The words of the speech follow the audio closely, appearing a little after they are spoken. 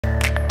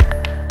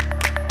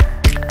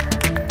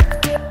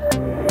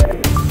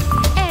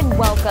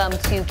Welcome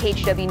to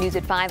KHW News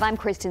at 5. I'm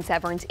Kristen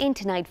Severance in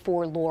tonight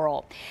for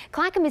Laurel.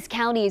 Clackamas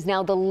County is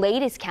now the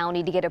latest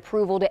county to get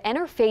approval to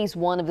enter Phase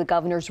 1 of the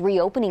governor's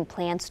reopening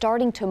plan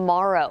starting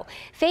tomorrow.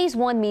 Phase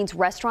 1 means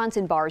restaurants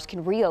and bars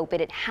can reopen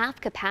at half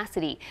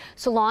capacity.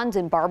 Salons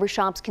and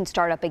barbershops can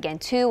start up again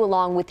too,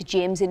 along with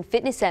gyms and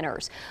fitness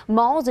centers.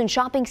 Malls and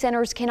shopping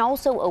centers can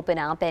also open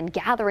up, and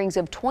gatherings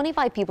of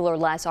 25 people or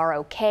less are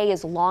okay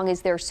as long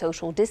as they're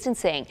social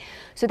distancing.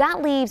 So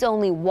that leaves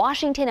only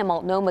Washington and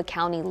Multnomah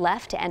County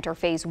left to enter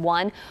Phase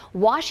 1.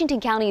 Washington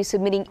County is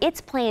submitting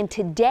its plan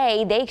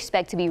today. They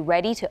expect to be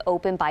ready to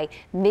open by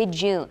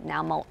mid-June.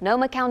 Now,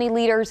 Multnomah County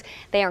leaders,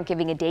 they aren't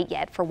giving a date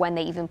yet for when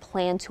they even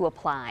plan to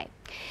apply.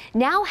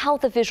 Now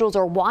health officials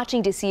are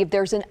watching to see if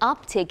there's an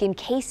uptick in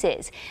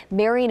cases.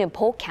 Marion and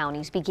Polk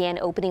counties began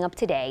opening up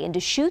today, and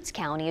Deschutes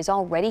County is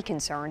already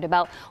concerned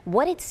about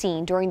what it's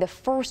seen during the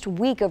first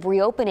week of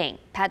reopening.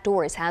 Pat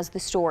Doris has the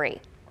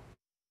story.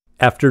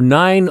 After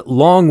 9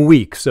 long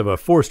weeks of a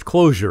forced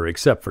closure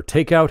except for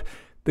takeout,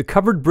 the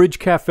Covered Bridge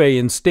Cafe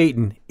in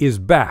Stayton is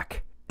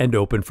back and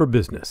open for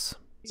business.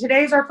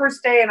 Today's our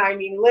first day, and I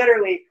mean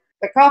literally,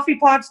 the coffee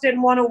pots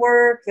didn't want to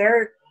work.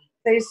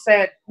 They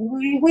said,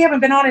 we haven't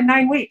been on in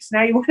 9 weeks.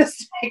 Now you want us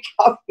to make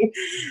coffee.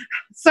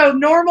 So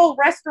normal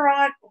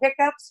restaurant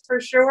hiccups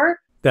for sure.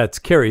 That's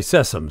Carrie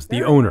Sessoms,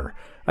 the owner.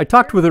 I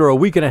talked with her a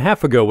week and a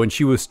half ago when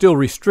she was still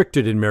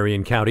restricted in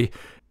Marion County.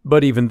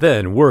 But even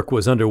then, work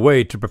was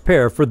underway to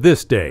prepare for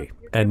this day,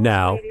 and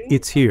now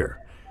it's here.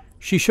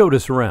 She showed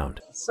us around.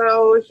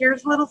 So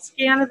here's a little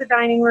scan of the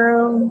dining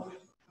room.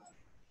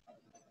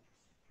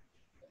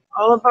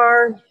 All of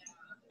our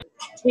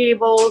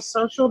tables,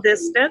 social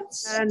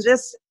distance, and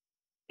this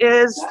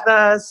is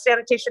the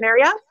sanitation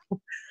area.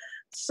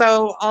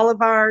 So all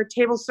of our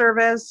table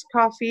service,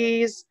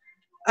 coffees,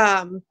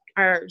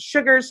 our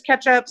sugars,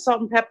 ketchup,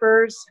 salt and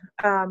peppers,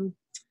 and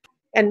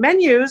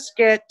menus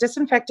get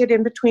disinfected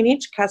in between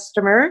each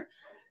customer.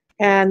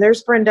 And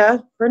there's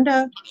Brenda.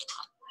 Brenda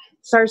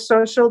is our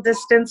social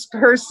distance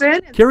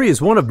person. Carrie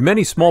is one of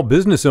many small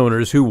business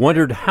owners who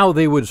wondered how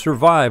they would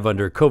survive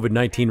under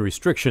COVID-19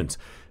 restrictions.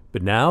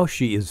 But now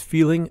she is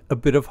feeling a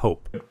bit of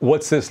hope.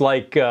 What's this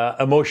like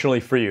emotionally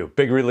for you?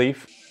 Big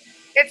relief?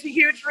 It's a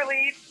huge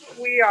relief.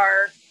 We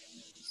are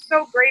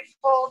so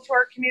grateful to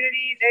our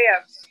community. They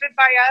have stood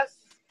by us,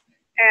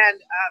 and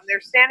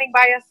they're standing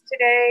by us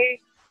today.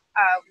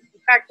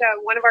 In fact,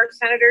 one of our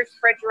senators,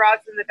 Fred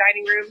Gerard's in the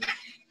dining room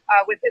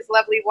with his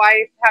lovely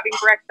wife having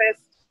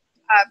breakfast.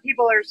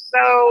 People are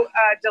so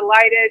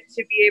delighted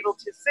to be able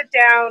to sit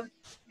down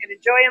and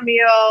enjoy a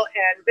meal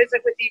and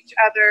visit with each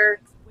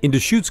other. In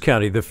Deschutes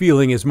County, the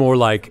feeling is more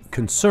like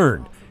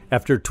concern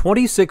after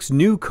 26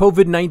 new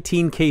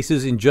COVID-19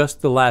 cases in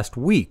just the last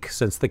week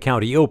since the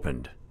county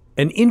opened.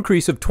 An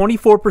increase of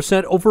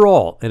 24%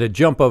 overall and a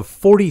jump of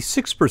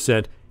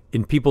 46%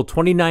 in people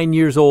 29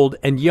 years old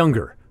and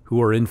younger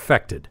who are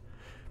infected.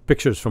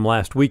 Pictures from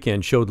last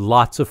weekend showed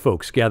lots of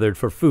folks gathered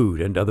for food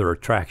and other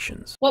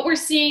attractions. What we're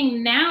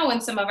seeing now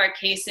in some of our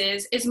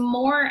cases is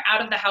more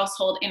out of the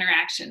household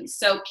interactions.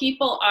 So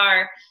people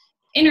are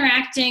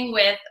interacting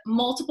with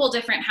multiple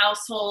different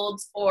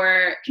households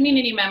or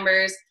community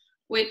members,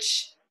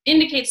 which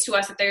indicates to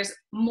us that there's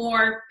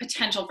more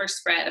potential for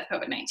spread of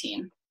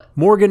COVID-19.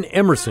 Morgan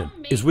Emerson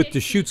is with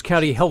Deschutes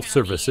County Health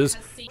Services.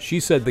 She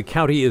said the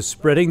county is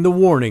spreading the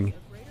warning,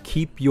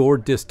 keep your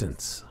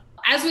distance.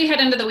 As we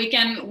head into the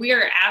weekend, we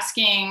are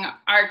asking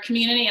our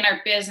community and our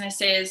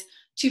businesses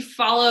to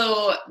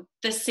follow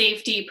the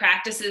safety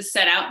practices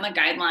set out in the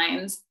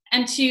guidelines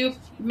and to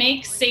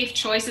make safe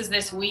choices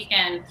this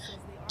weekend.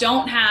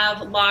 Don't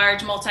have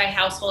large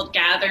multi-household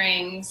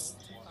gatherings.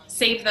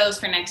 Save those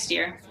for next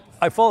year.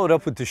 I followed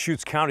up with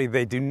Deschutes County.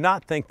 They do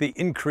not think the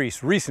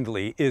increase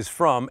recently is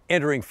from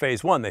entering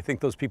Phase 1. They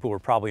think those people were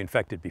probably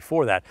infected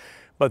before that.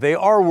 But they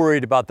are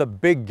worried about the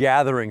big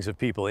gatherings of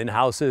people in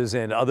houses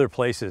and other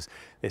places.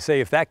 They say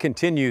if that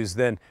continues,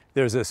 then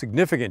there's a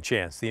significant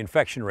chance the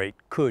infection rate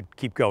could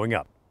keep going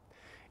up.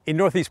 In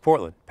Northeast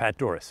Portland, Pat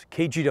Doris,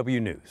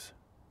 KGW News.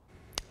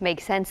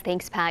 Makes sense.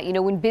 Thanks, Pat. You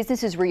know, when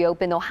businesses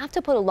reopen, they'll have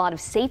to put a lot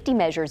of safety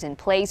measures in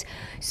place.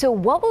 So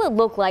what will it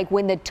look like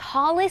when the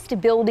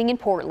tallest building in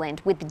Portland,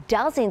 with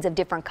dozens of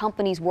different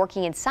companies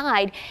working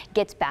inside,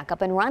 gets back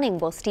up and running?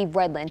 Well, Steve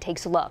Redland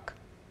takes a look.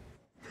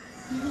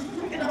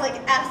 I'm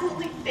gonna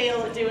absolutely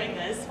fail at doing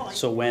this.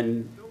 So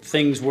when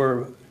things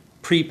were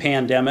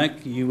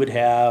pre-pandemic, you would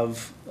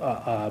have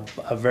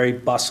a very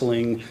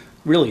bustling,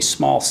 really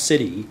small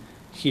city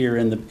here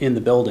in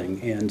the building,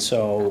 and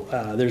so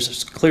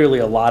there's clearly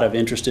a lot of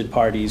interested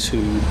parties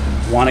who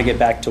want to get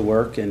back to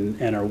work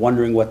and are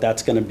wondering what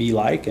that's going to be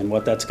like and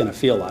what that's going to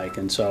feel like.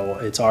 And so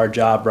it's our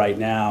job right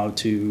now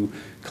to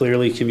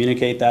clearly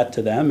communicate that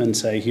to them and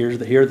say, here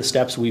are the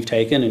steps we've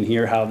taken, and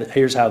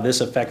here's how this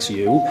affects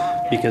you,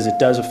 because it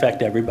does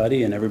affect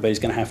everybody, and everybody's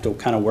going to have to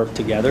kind of work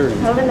together and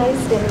have a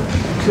nice day.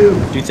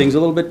 Do things a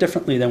little bit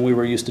differently than we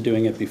were used to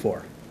doing it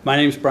before. My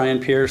name is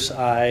Brian Pierce.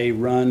 I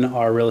run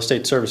our real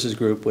estate services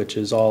group, which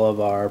is all of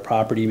our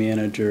property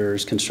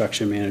managers,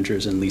 construction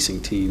managers, and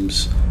leasing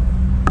teams.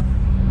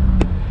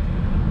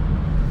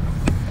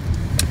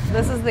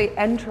 This is the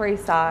entry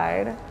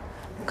side.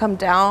 Come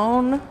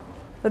down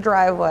the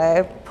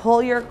driveway,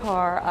 pull your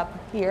car up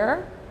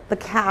here. The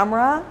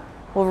camera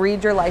will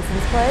read your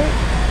license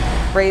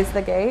plate, raise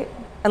the gate,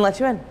 and let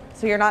you in.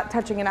 So you're not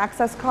touching an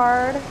access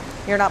card,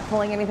 you're not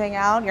pulling anything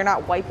out, you're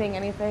not wiping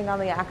anything on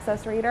the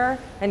access reader,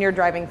 and you're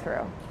driving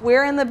through.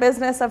 We're in the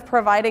business of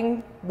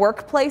providing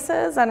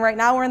workplaces, and right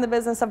now we're in the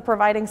business of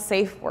providing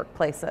safe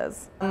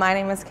workplaces. My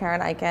name is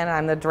Karen Eichen,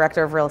 I'm the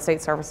Director of Real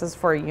Estate Services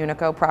for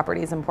Unico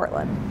Properties in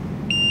Portland.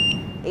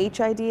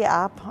 HID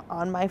app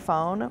on my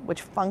phone,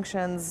 which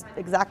functions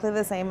exactly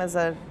the same as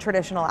a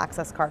traditional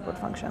access card would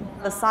function.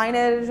 The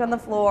signage on the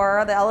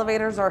floor, the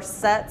elevators are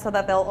set so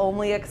that they'll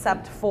only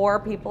accept 4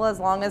 people as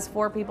long as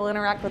 4 people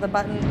interact with a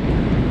button.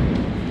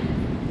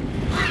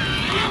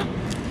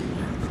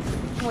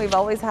 We've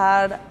always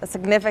had a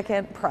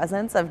significant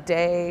presence of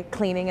day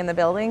cleaning in the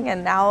building,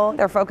 and now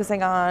they're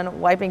focusing on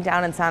wiping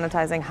down and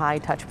sanitizing high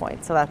touch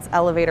points. So that's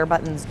elevator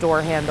buttons,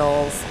 door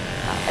handles,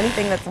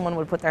 anything that someone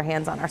would put their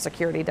hands on, our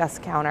security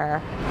desk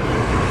counter.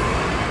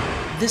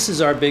 This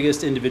is our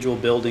biggest individual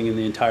building in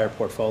the entire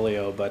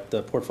portfolio, but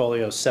the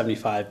portfolio is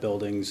 75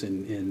 buildings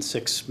in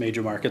 6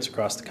 major markets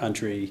across the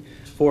country.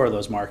 4 of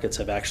those markets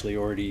have actually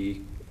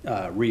already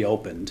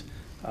reopened,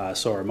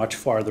 so are much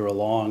farther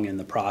along in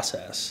the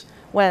process.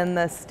 When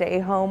the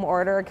stay-home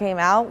order came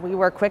out, we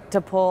were quick to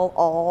pull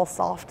all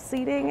soft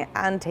seating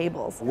and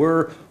tables.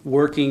 We're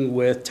working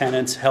with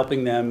tenants,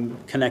 helping them,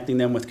 connecting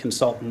them with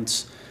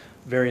consultants,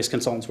 various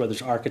consultants, whether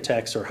it's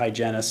architects or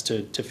hygienists,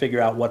 to figure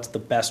out what's the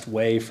best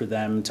way for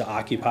them to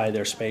occupy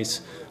their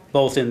space,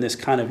 both in this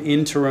kind of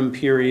interim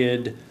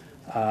period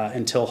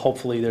until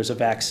hopefully there's a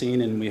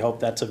vaccine, and we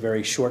hope that's a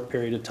very short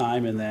period of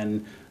time, and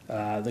then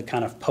the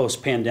kind of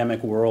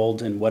post-pandemic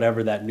world and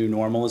whatever that new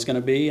normal is going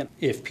to be.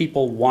 If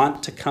people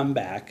want to come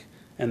back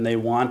and they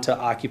want to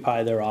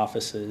occupy their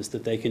offices,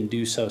 that they can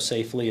do so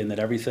safely, and that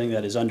everything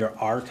that is under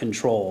our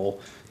control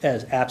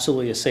is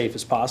absolutely as safe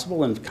as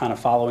possible, and kind of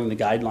following the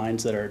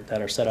guidelines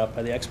that are set up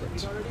by the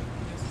experts.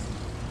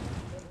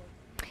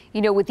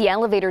 You know, with the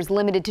elevators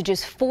limited to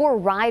just 4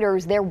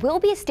 riders, there will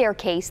be a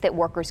staircase that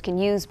workers can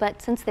use,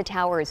 but since the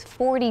tower is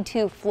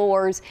 42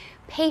 floors,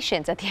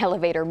 patience at the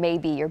elevator may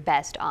be your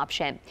best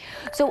option.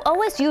 So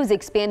OSU is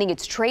expanding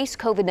its Trace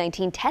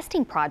COVID-19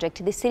 testing project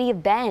to the city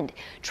of Bend.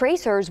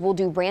 Tracers will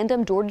do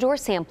random door-to-door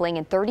sampling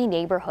in 30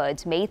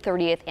 neighborhoods May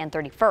 30th and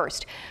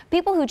 31st.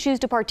 People who choose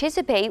to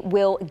participate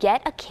will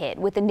get a kit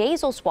with a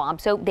nasal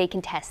swab so they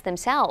can test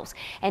themselves.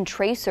 And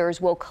tracers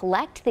will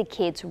collect the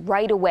kits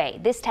right away.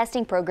 This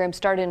testing program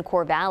started in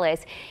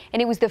Corvallis,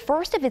 and it was the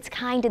first of its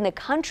kind in the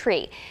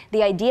country.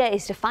 The idea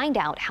is to find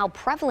out how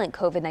prevalent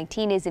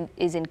COVID-19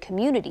 is in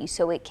communities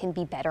so it can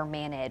be better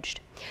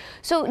managed.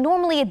 So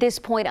normally at this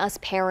point, us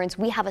parents,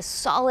 we have a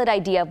solid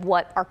idea of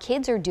what our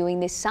kids are doing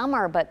this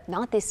summer, but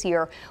not this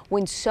year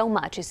when so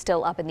much is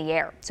still up in the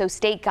air. So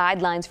state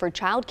guidelines for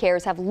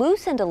childcare have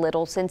loosened a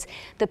little since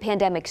the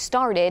pandemic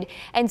started,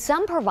 and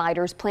some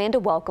providers plan to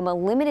welcome a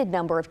limited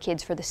number of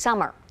kids for the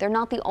summer. They're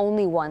not the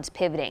only ones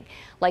pivoting.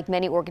 Like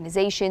many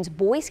organizations,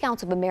 Boy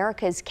Scouts of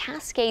America's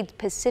Cascade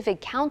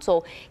Pacific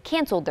Council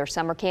canceled their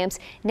summer camps.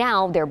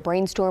 Now they're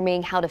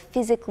brainstorming how to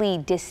physically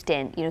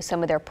distance,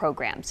 some of their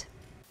programs.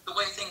 The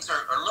way things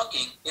are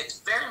looking, it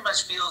very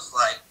much feels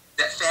like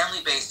that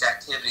family-based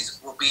activities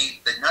will be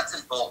the nuts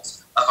and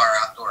bolts of our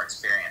outdoor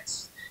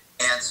experience.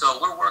 And so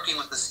we're working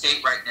with the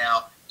state right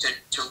now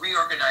to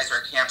reorganize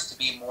our camps to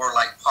be more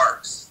like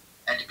parks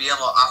and to be able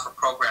to offer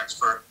programs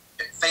for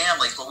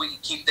families where we can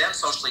keep them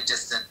socially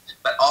distant,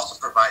 but also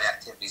provide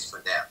activities for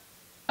them.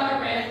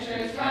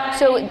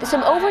 So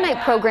some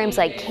overnight programs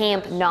like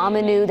Camp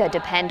Namanu that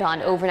depend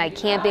on overnight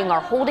camping are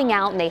holding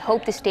out, and they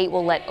hope the state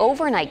will let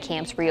overnight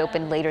camps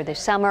reopen later this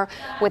summer.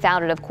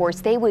 Without it, of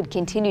course, they would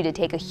continue to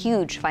take a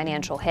huge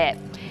financial hit.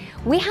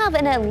 We have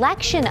an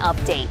election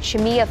update.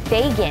 Shemia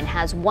Fagan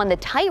has won the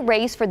tight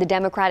race for the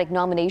Democratic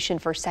nomination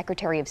for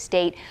Secretary of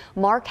State.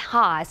 Mark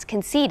Haas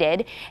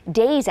conceded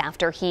days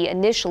after he was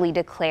initially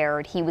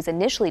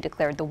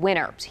declared the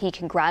winner. He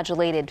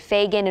congratulated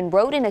Fagan and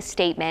wrote in a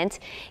statement,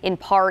 in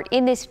part,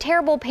 in this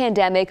terrible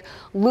pandemic,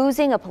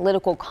 losing a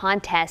political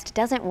contest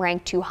doesn't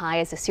rank too high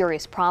as a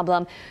serious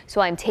problem, so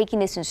I'm taking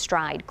this in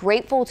stride.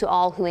 Grateful to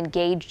all who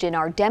engaged in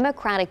our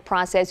democratic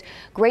process,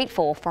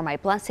 grateful for my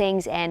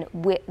blessings, and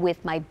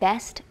with my best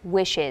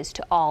wishes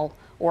to all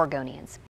Oregonians.